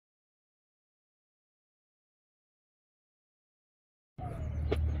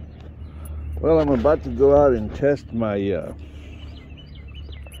Well, I'm about to go out and test my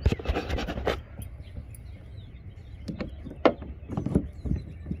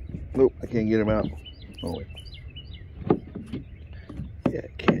nope, I can't get them out. Oh wait. Yeah, I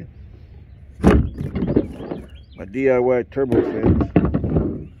can. My DIY turbo fins.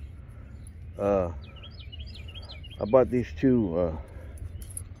 I bought these two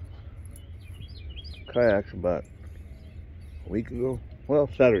kayaks about a week ago. Well,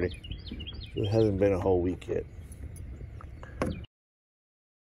 Saturday. So it hasn't been a whole week yet.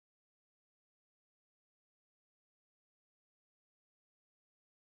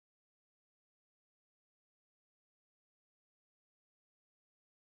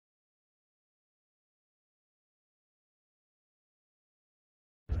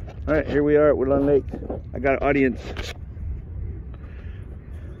 All right, here we are at Woodlawn Lake. I got an audience.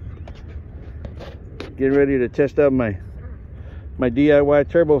 Getting ready to test out my DIY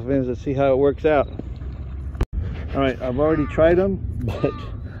turbo fins to see how it works out. All right, I've already tried them, but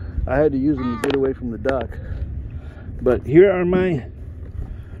I had to use them to get away from the dock. But here are my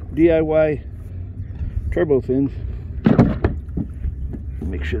DIY turbo fins.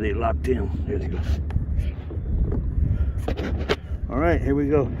 Make sure they locked in. There they go. All right, here we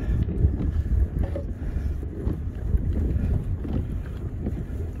go.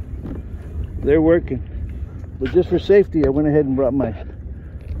 They're working, but just for safety, I went ahead and brought my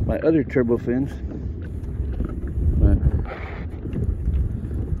other turbo fins.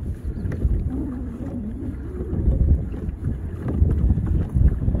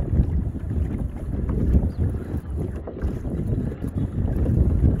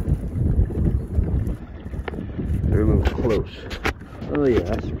 They're a little close. Oh yeah,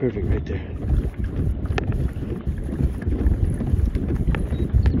 that's perfect right there.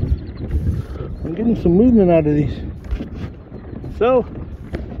 I'm getting some movement out of these. So,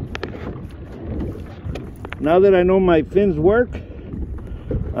 now that I know my fins work,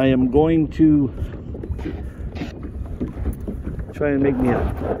 I am going to try and make me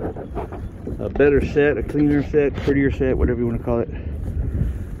a better set, a cleaner set, prettier set, whatever you want to call it.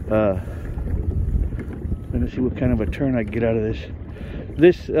 Let me see what kind of a turn I can get out of this.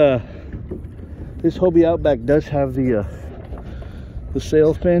 This Hobie Outback does have the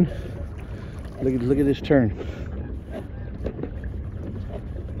sail fin. Look at this turn.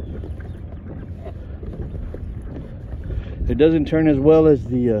 It doesn't turn as well as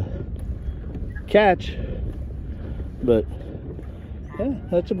the catch, but yeah,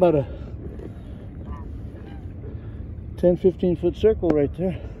 that's about a 10-15 foot circle right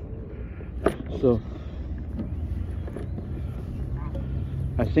there. So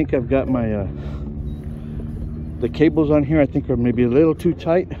I think I've got my the cables on here, I think, are maybe a little too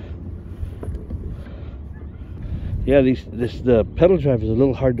tight. Yeah, the pedal drive is a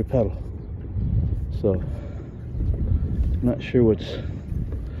little hard to pedal, so I'm not sure what's,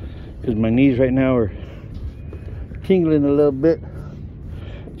 because my knees right now are tingling a little bit,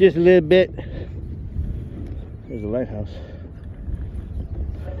 just a little bit. There's a lighthouse.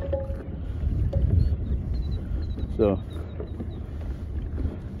 So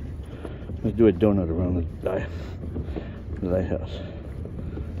let's do a donut around the lighthouse.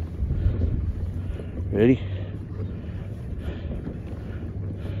 Ready?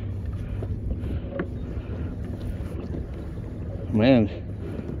 Man,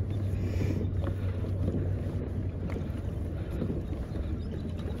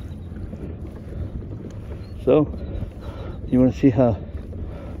 so you want to see how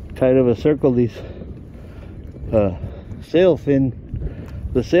tight of a circle these sail fin,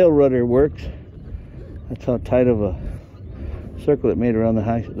 the sail rudder works. That's how tight of a circle it made around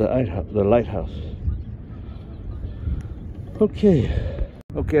the lighthouse. Okay,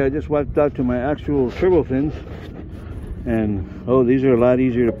 I just wiped out to my actual turbo fins. And oh, these are a lot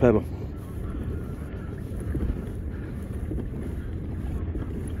easier to pedal.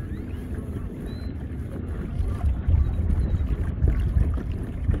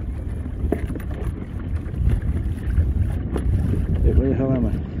 Wait, where the hell am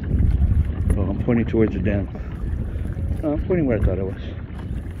I? Oh, I'm pointing towards the dam. Oh, I'm pointing where I thought I was.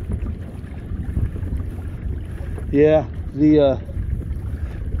 Yeah,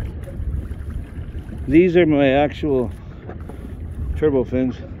 these are my actual turbo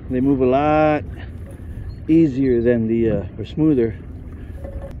fins. They move a lot easier than the or smoother.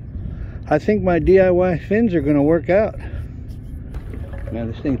 I think my DIY fins are going to work out.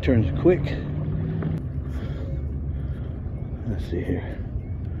 Man, this thing turns quick. Let's see here.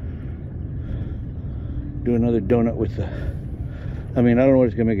 Do another donut with the, I mean, I don't know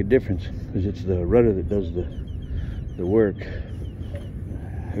what's going to make a difference, because it's the rudder that does the work.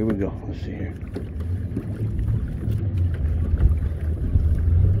 here we go. Let's see here.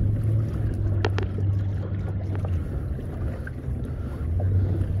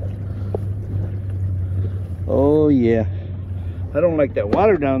 Oh yeah, I don't like that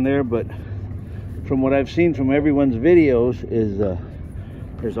water down there, but from what I've seen from everyone's videos is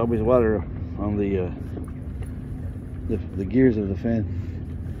there's always water on the gears of the fan.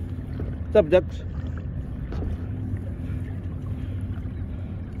 What's up, ducks?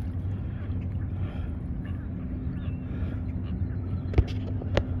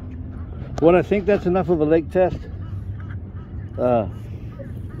 Well, I think that's enough of a lake test.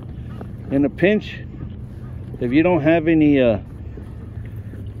 In a pinch, if you don't have any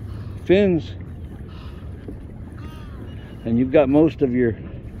fins and you've got most of your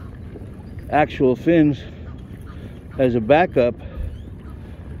actual fins as a backup,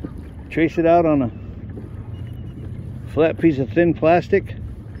 trace it out on a flat piece of thin plastic.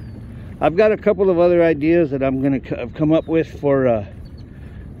 I've got a couple of other ideas that I'm gonna come up with for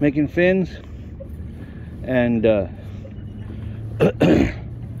making fins, and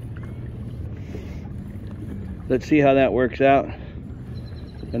let's see how that works out.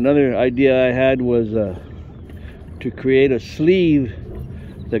 Another idea I had was to create a sleeve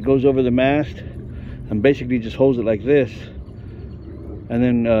that goes over the mast and basically just holds it like this, and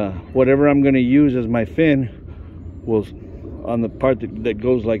then whatever I'm going to use as my fin will, on the part that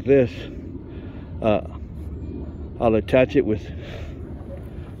goes like this, I'll attach it with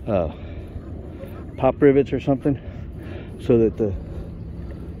pop rivets or something, so that the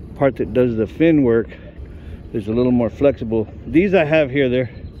part that does the fin work is a little more flexible. These I have here,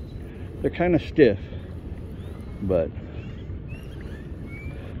 they're kind of stiff, but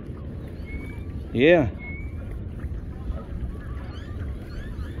yeah,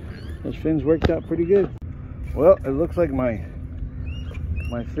 those fins worked out pretty good. Well, it looks like my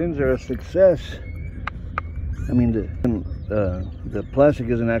fins are a success. I mean, the plastic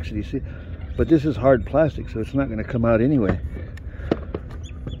isn't actually but this is hard plastic, so it's not going to come out anyway.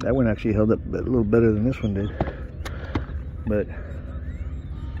 That one actually held up a little better than this one did. But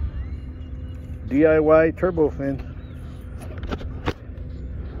DIY turbo fin.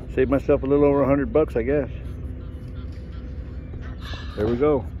 Saved myself a little over $100, I guess. There we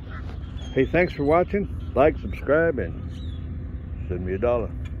go. Hey, thanks for watching. Like, subscribe, and send me $1.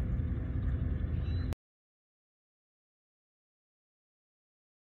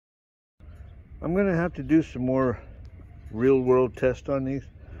 I'm gonna have to do some more real world tests on these.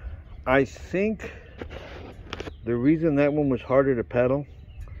 I think the reason that one was harder to paddle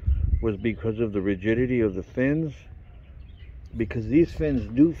was because of the rigidity of the fins, because these fins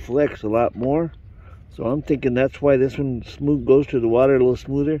do flex a lot more. So I'm thinking that's why this one goes to the water a little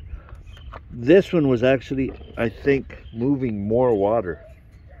smoother. This one was actually, I think, moving more water.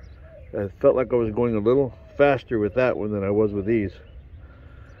 I felt like I was going a little faster with that one than I was with these,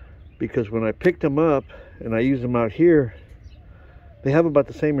 because when I picked them up and I used them out here, they have about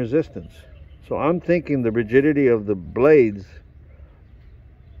the same resistance. So I'm thinking the rigidity of the blades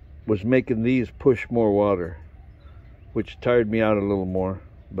was making these push more water, which tired me out a little more.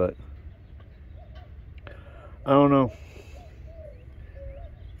 But I don't know,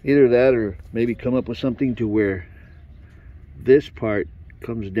 either that or maybe come up with something to where this part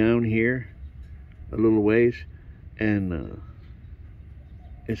comes down here a little ways, and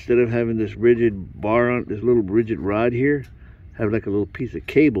instead of having this rigid bar on, this little rigid rod here, have like a little piece of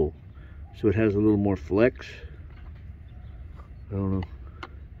cable, so it has a little more flex. I don't know,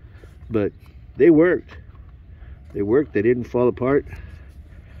 but they worked. They worked. They didn't fall apart.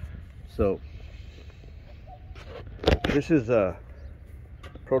 So this is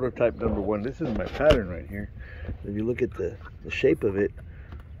prototype number 1. This is my pattern right here. If you look at the shape of it,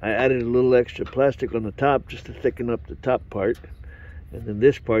 I added a little extra plastic on the top just to thicken up the top part. And then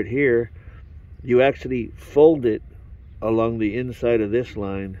this part here, you actually fold it along the inside of this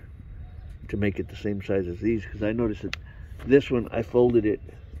line to make it the same size as these, because I noticed that this one, I folded it,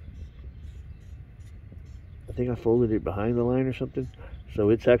 I think I folded it behind the line or something, so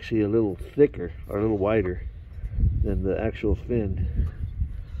it's actually a little thicker or a little wider than the actual fin.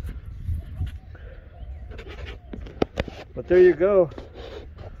 But there you go,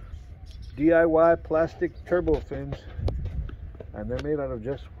 DIY plastic turbo fins. And they're made out of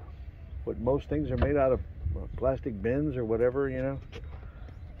just what most things are made out of, plastic bins or whatever, you know.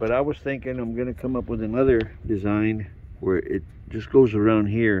 But I was thinking I'm going to come up with another design where it just goes around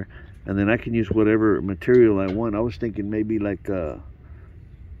here, and then I can use whatever material I want. I was thinking maybe like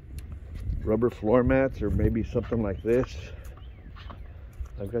rubber floor mats, or maybe something like this.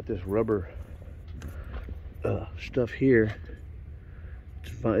 I've got this rubber stuff here,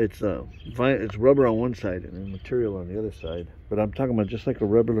 It's rubber on one side and then material on the other side. But I'm talking about just like a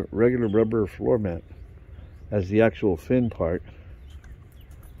regular rubber floor mat as the actual fin part.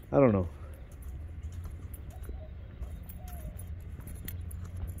 I don't know.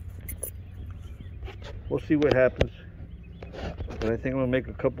 We'll see what happens. But I think I'm gonna make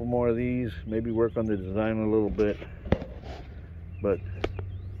a couple more of these, maybe work on the design a little bit. But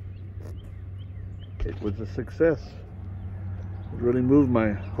it was a success. It really moved my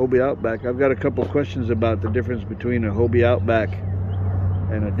Hobie Outback. I've got a couple questions about the difference between a Hobie Outback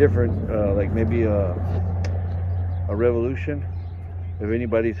and a different, like maybe a Revolution. If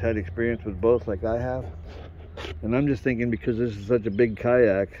anybody's had experience with both like I have. And I'm just thinking, because this is such a big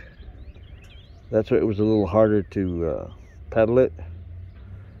kayak, that's why it was a little harder to pedal it.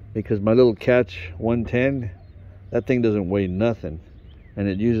 Because my little Catch 110, that thing doesn't weigh nothing. And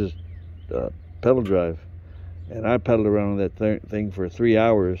it uses pedal drive. And I pedaled around on that thing for 3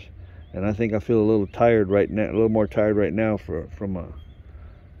 hours. And I think I feel a little tired right now, a little more tired right now from a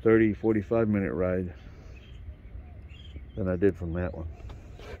 30-45 minute ride than I did from that one.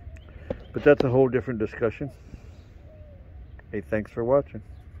 But that's a whole different discussion. Hey, thanks for watching.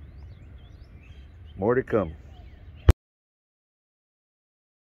 More to come.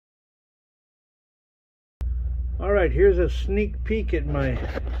 All right, here's a sneak peek at my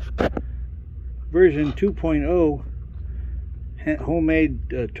version 2.0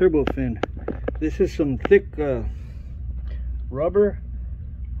 homemade turbo fin. This is some thick rubber.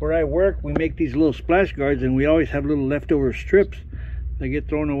 Where I work, we make these little splash guards, and we always have little leftover strips that get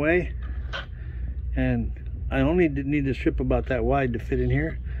thrown away. And I only need a strip about that wide to fit in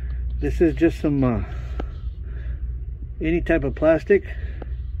here. This is just some any type of plastic.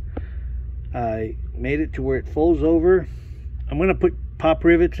 I made it to where it folds over. I'm gonna put pop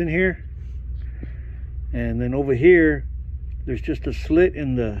rivets in here, and then over here there's just a slit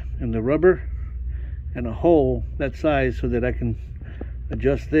in the rubber and a hole that size so that I can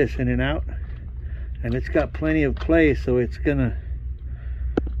adjust this in and out. And it's got plenty of play, so it's gonna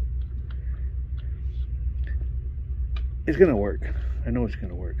work. I know it's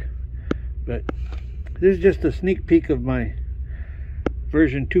gonna work. But this is just a sneak peek of my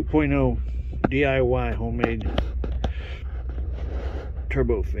version 2.0 DIY homemade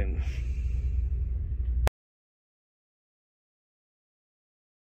turbo fins.